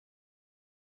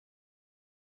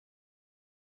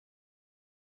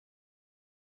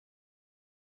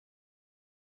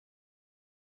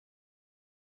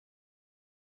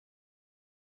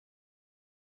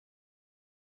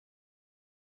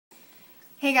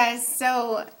Hey guys,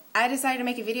 so I decided to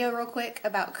make a video real quick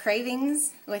about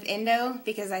cravings with Endo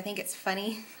because I think it's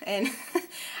funny, and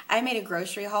I made a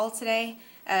grocery haul today.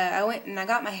 I went and I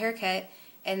got my hair cut,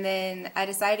 and then I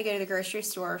decided to go to the grocery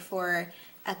store for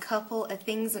a couple of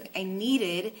things I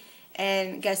needed,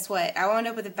 and guess what? I wound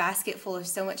up with a basket full of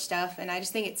so much stuff, and I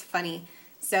just think it's funny.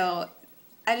 So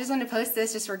I just wanted to post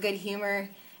this just for good humor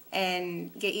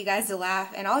and get you guys to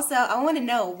laugh, and also I want to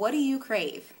know, what do you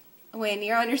crave when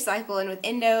you're on your cycle? And with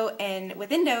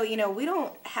Endo, you know, we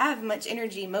don't have much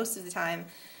energy most of the time,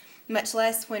 much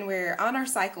less when we're on our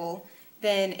cycle.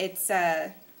 Then it's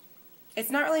not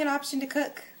really an option to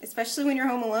cook, especially when you're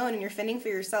home alone and you're fending for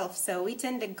yourself. So we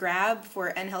tend to grab for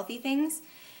unhealthy things,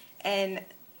 and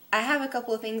I have a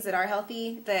couple of things that are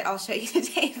healthy that I'll show you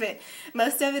today, but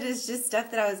most of it is just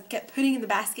stuff that I kept putting in the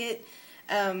basket.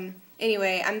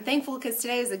 Anyway, I'm thankful because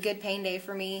today was a good pain day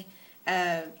for me.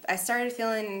 I started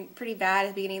feeling pretty bad at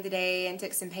the beginning of the day and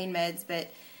took some pain meds, but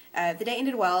the day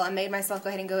ended well. I made myself go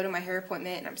ahead and go to my hair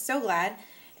appointment, and I'm so glad.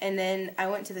 And then I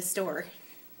went to the store,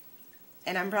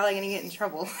 and I'm probably going to get in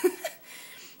trouble.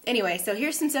 Anyway, so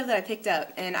here's some stuff that I picked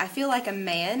up, and I feel like a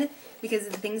man because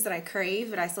of the things that I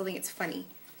crave, but I still think it's funny.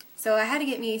 So I had to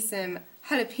get me some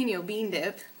jalapeno bean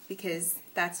dip because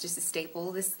that's just a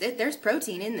staple. There's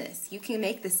protein in this. You can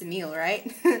make this a meal,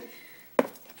 right?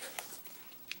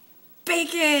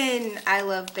 Bacon! I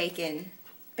love bacon.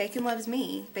 Bacon loves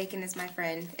me. Bacon is my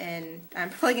friend, and I'm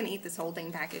probably going to eat this whole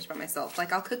thing packaged by myself.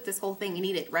 Like, I'll cook this whole thing and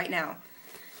eat it right now.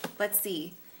 Let's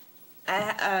see.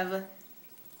 I have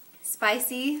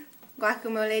spicy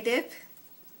guacamole dip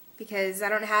because I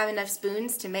don't have enough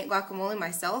spoons to make guacamole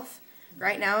myself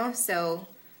right now,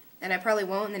 and I probably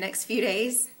won't in the next few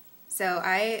days. So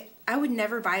I would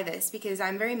never buy this because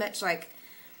I'm very much like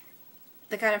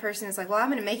the kind of person that's like, well, I'm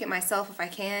going to make it myself if I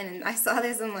can. And I saw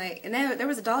this, I'm like, and then there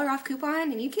was a $1 off coupon,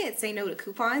 and you can't say no to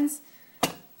coupons.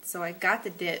 So I got the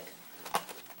dip.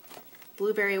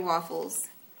 Blueberry waffles.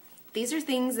 These are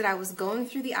things that I was going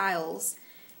through the aisles,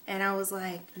 and I was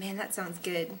like, man, that sounds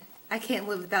good. I can't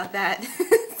live without that.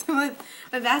 So my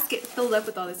basket filled up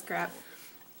with all this crap.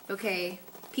 Okay,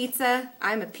 pizza.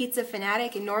 I'm a pizza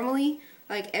fanatic, and normally,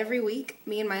 like every week,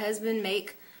 me and my husband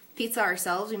make pizza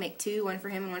ourselves. We make two, one for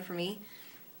him and one for me.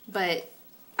 But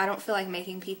I don't feel like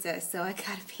making pizza, so I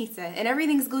got a pizza. And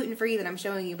everything's gluten-free that I'm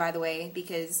showing you, by the way,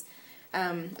 because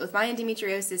with my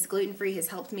endometriosis, gluten-free has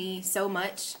helped me so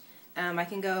much. I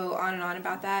can go on and on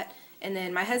about that. And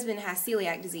then my husband has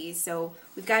celiac disease, so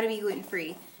we've got to be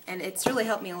gluten-free. And it's really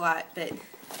helped me a lot, but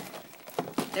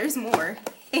there's more.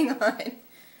 Hang on.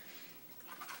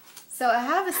 So I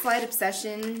have a slight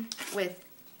obsession with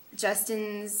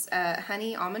Justin's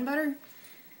honey almond butter.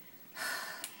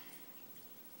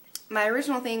 My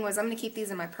original thing was I'm going to keep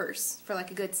these in my purse for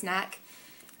like a good snack.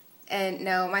 And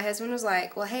no, my husband was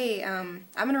like, well, hey, I'm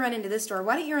going to run into this store.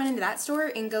 Why don't you run into that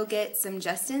store and go get some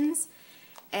Justin's?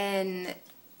 And,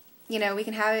 you know, we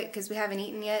can have it because we haven't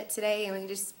eaten yet today,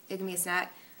 and it can be a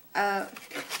snack. I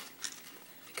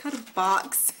got a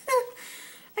box.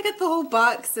 I got the whole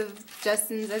box of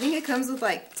Justin's. I think it comes with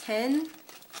like 10.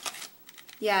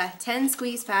 Yeah, 10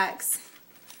 squeeze packs.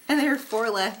 And there are 4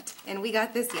 left, and we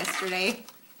got this yesterday.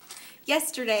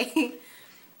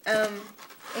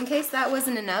 In case that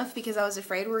wasn't enough, because I was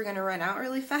afraid we were going to run out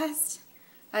really fast,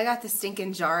 I got the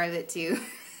stinking jar of it too.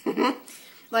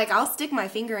 Like, I'll stick my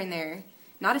finger in there,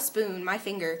 not a spoon, my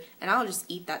finger, and I'll just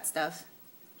eat that stuff.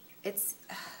 It's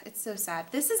so sad.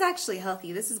 This is actually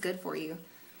healthy. This is good for you.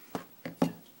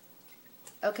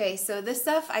 Okay, so this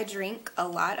stuff I drink a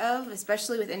lot of,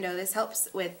 especially with Endo. This helps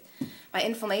with my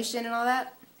inflammation and all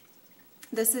that.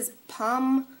 This is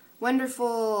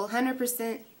Wonderful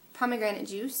 100% pomegranate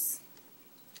juice.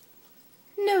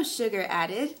 No sugar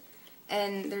added.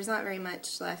 And there's not very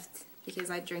much left because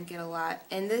I drink it a lot.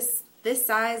 And this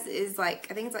size is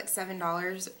like, I think it's like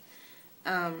 $7.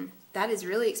 That is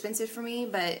really expensive for me,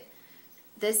 but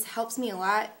this helps me a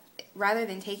lot rather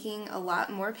than taking a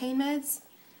lot more pain meds.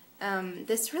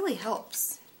 This really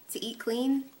helps to eat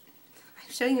clean.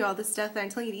 I'm showing you all this stuff that I'm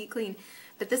telling you to eat clean,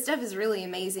 but this stuff is really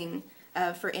amazing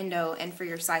for Endo and for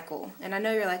your cycle. And I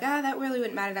know you're like, that really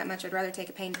wouldn't matter that much. I'd rather take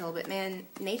a pain pill, but man,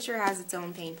 nature has its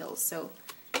own pain pills, so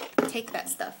take that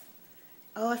stuff.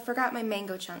 Oh, I forgot my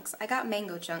mango chunks. I got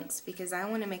mango chunks because I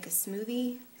want to make a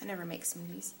smoothie. I never make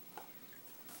smoothies.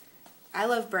 I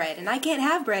love bread, and I can't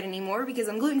have bread anymore because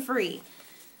I'm gluten-free.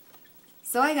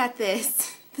 So I got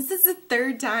this. This is the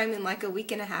 3rd time in like a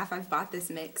week and a half I've bought this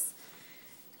mix.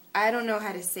 I don't know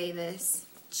how to say this.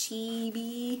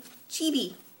 Chibi.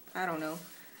 I don't know.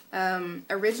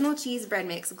 Original cheese bread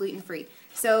mix, gluten-free.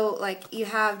 So like you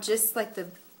have just like the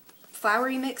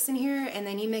floury mix in here, and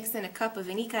then you mix in a cup of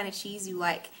any kind of cheese you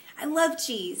like. I love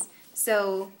cheese.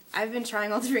 So I've been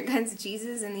trying all different kinds of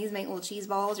cheeses, and these make little cheese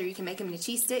balls, or you can make them into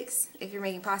cheese sticks if you're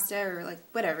making pasta or like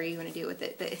whatever you want to do with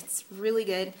it. But it's really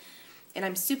good, and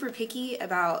I'm super picky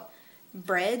about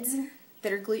breads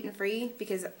that are gluten-free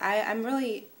because I'm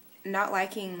really not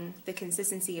liking the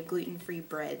consistency of gluten-free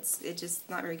breads. It's just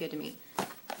not very good to me.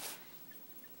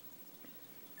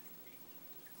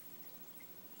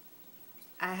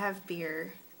 I have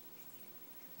beer.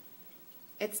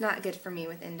 It's not good for me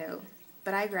with Endo,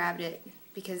 but I grabbed it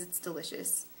because it's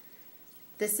delicious.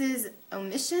 This is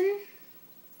Omission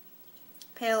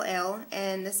Pale Ale,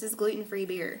 and this is gluten-free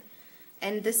beer.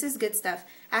 And this is good stuff.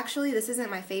 Actually, this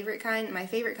isn't my favorite kind. My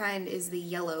favorite kind is the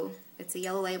yellow. It's a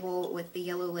yellow label with the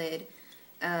yellow lid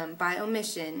by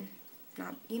Omission.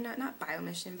 Not by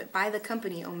Omission, but by the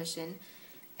company Omission.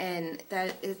 And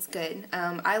that it's good.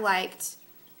 I liked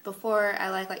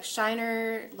like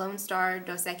Shiner, Lone Star,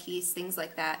 Dos Equis, things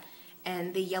like that.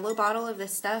 And the yellow bottle of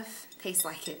this stuff tastes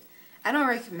like it. I don't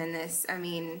recommend this, I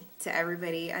mean, to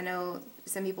everybody. I know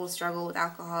some people struggle with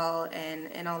alcohol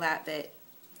and all that, but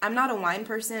I'm not a wine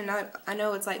person. I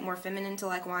know it's like more feminine to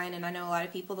like wine, and I know a lot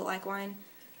of people that like wine.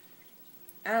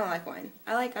 I don't like wine.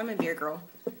 I'm a beer girl.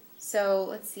 So,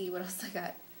 let's see what else I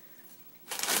got.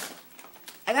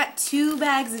 I got 2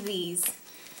 bags of these.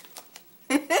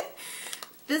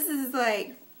 This is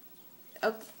like,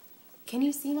 oh, can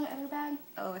you see my other bag?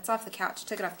 Oh, it's off the couch.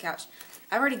 Took it off the couch.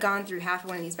 I've already gone through half of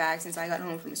one of these bags since I got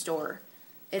home from the store.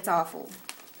 It's awful.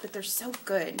 But they're so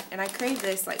good. And I crave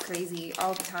this like crazy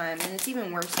all the time. And it's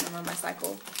even worse when I'm on my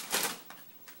cycle.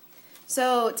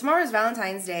 So, tomorrow's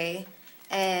Valentine's Day.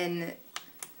 And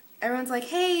everyone's like,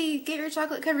 hey, get your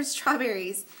chocolate covered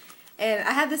strawberries. And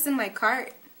I had this in my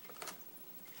cart.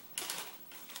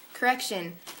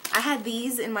 Correction. I had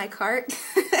these in my cart.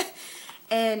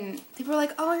 And people were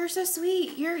like, oh, you're so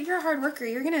sweet. You're a hard worker.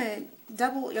 You're gonna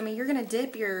you're gonna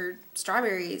dip your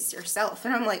strawberries yourself.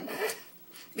 And I'm like,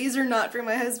 these are not for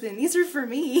my husband. These are for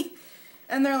me.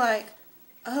 And they're like,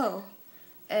 oh.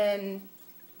 And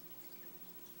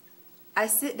I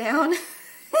sit down.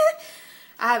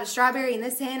 I have a strawberry in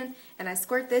this hand, and I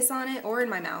squirt this on it or in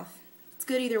my mouth. It's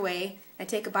good either way. I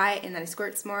take a bite, and then I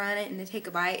squirt some more on it, and I take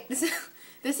a bite.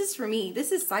 This is for me.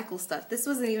 This is cycle stuff. This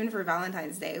wasn't even for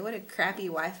Valentine's Day. What a crappy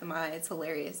wife am I. It's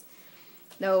hilarious.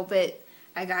 No, but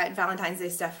I got Valentine's Day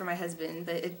stuff for my husband,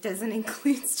 but it doesn't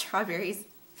include strawberries.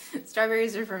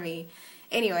 Strawberries are for me.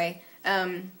 Anyway,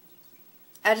 I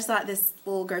just thought this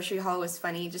little grocery haul was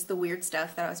funny. Just the weird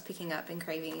stuff that I was picking up and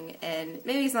craving. And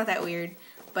maybe it's not that weird,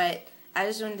 but I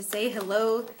just wanted to say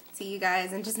hello to you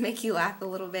guys and just make you laugh a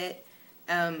little bit.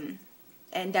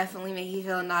 And definitely make you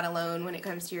feel not alone when it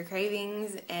comes to your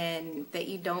cravings, and that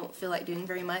you don't feel like doing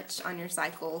very much on your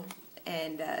cycle,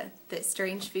 and that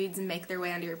strange foods make their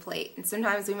way onto your plate. And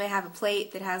sometimes we may have a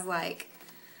plate that has like,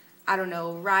 I don't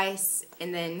know, rice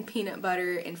and then peanut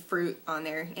butter and fruit on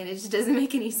there, and it just doesn't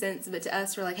make any sense, but to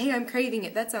us we're like, hey, I'm craving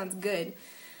it, that sounds good.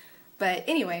 But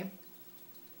anyway,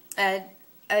 I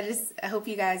hope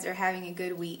you guys are having a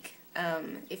good week.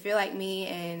 If you're like me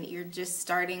and you're just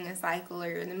starting a cycle, or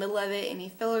you're in the middle of it and you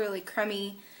feel really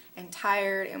crummy and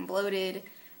tired and bloated,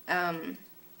 I'm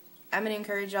going to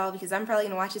encourage y'all, because I'm probably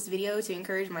going to watch this video to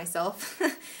encourage myself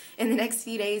in the next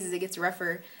few days as it gets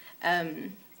rougher.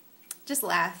 Just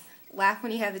laugh. Laugh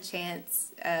when you have the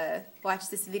chance. Watch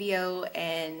this video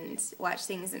and watch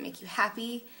things that make you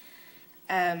happy.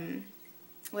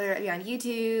 Whether it be on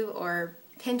YouTube or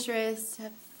Pinterest.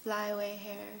 Have flyaway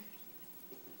hair.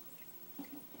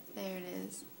 There it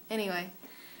is. Anyway,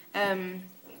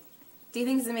 do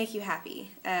things that make you happy.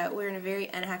 We're in a very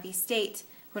unhappy state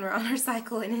when we're on our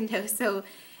cycle in Endo, so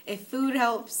if food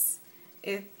helps,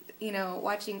 if,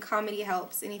 watching comedy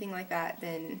helps, anything like that,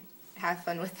 then have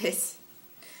fun with this.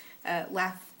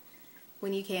 Laugh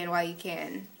when you can, while you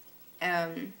can.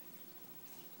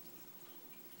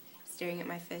 Staring at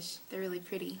my fish. They're really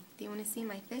pretty. Do you want to see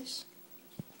my fish?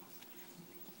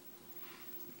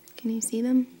 Can you see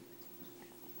them?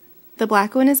 The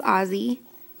black one is Ozzy.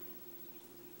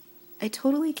 I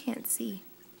totally can't see.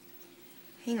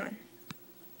 Hang on.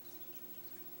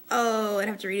 Oh, I'd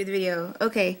have to redo the video.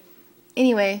 Okay.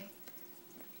 Anyway,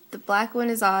 the black one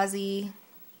is Ozzy,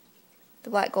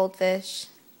 the black goldfish,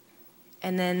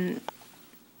 and then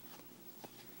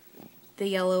the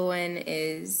yellow one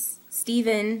is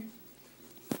Steven.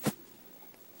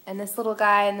 And this little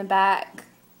guy in the back,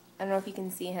 I don't know if you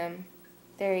can see him.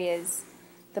 There he is.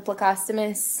 The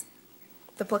Plecostomus.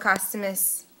 The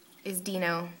Plecostomus is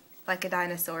Dino, like a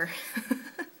dinosaur.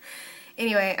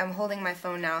 Anyway, I'm holding my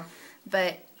phone now,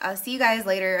 but I'll see you guys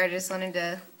later. I just wanted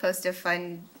to post a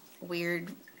fun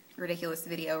weird, ridiculous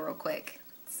video real quick.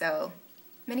 So,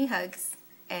 many hugs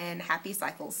and happy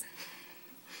cycles.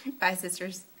 Bye,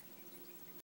 sisters.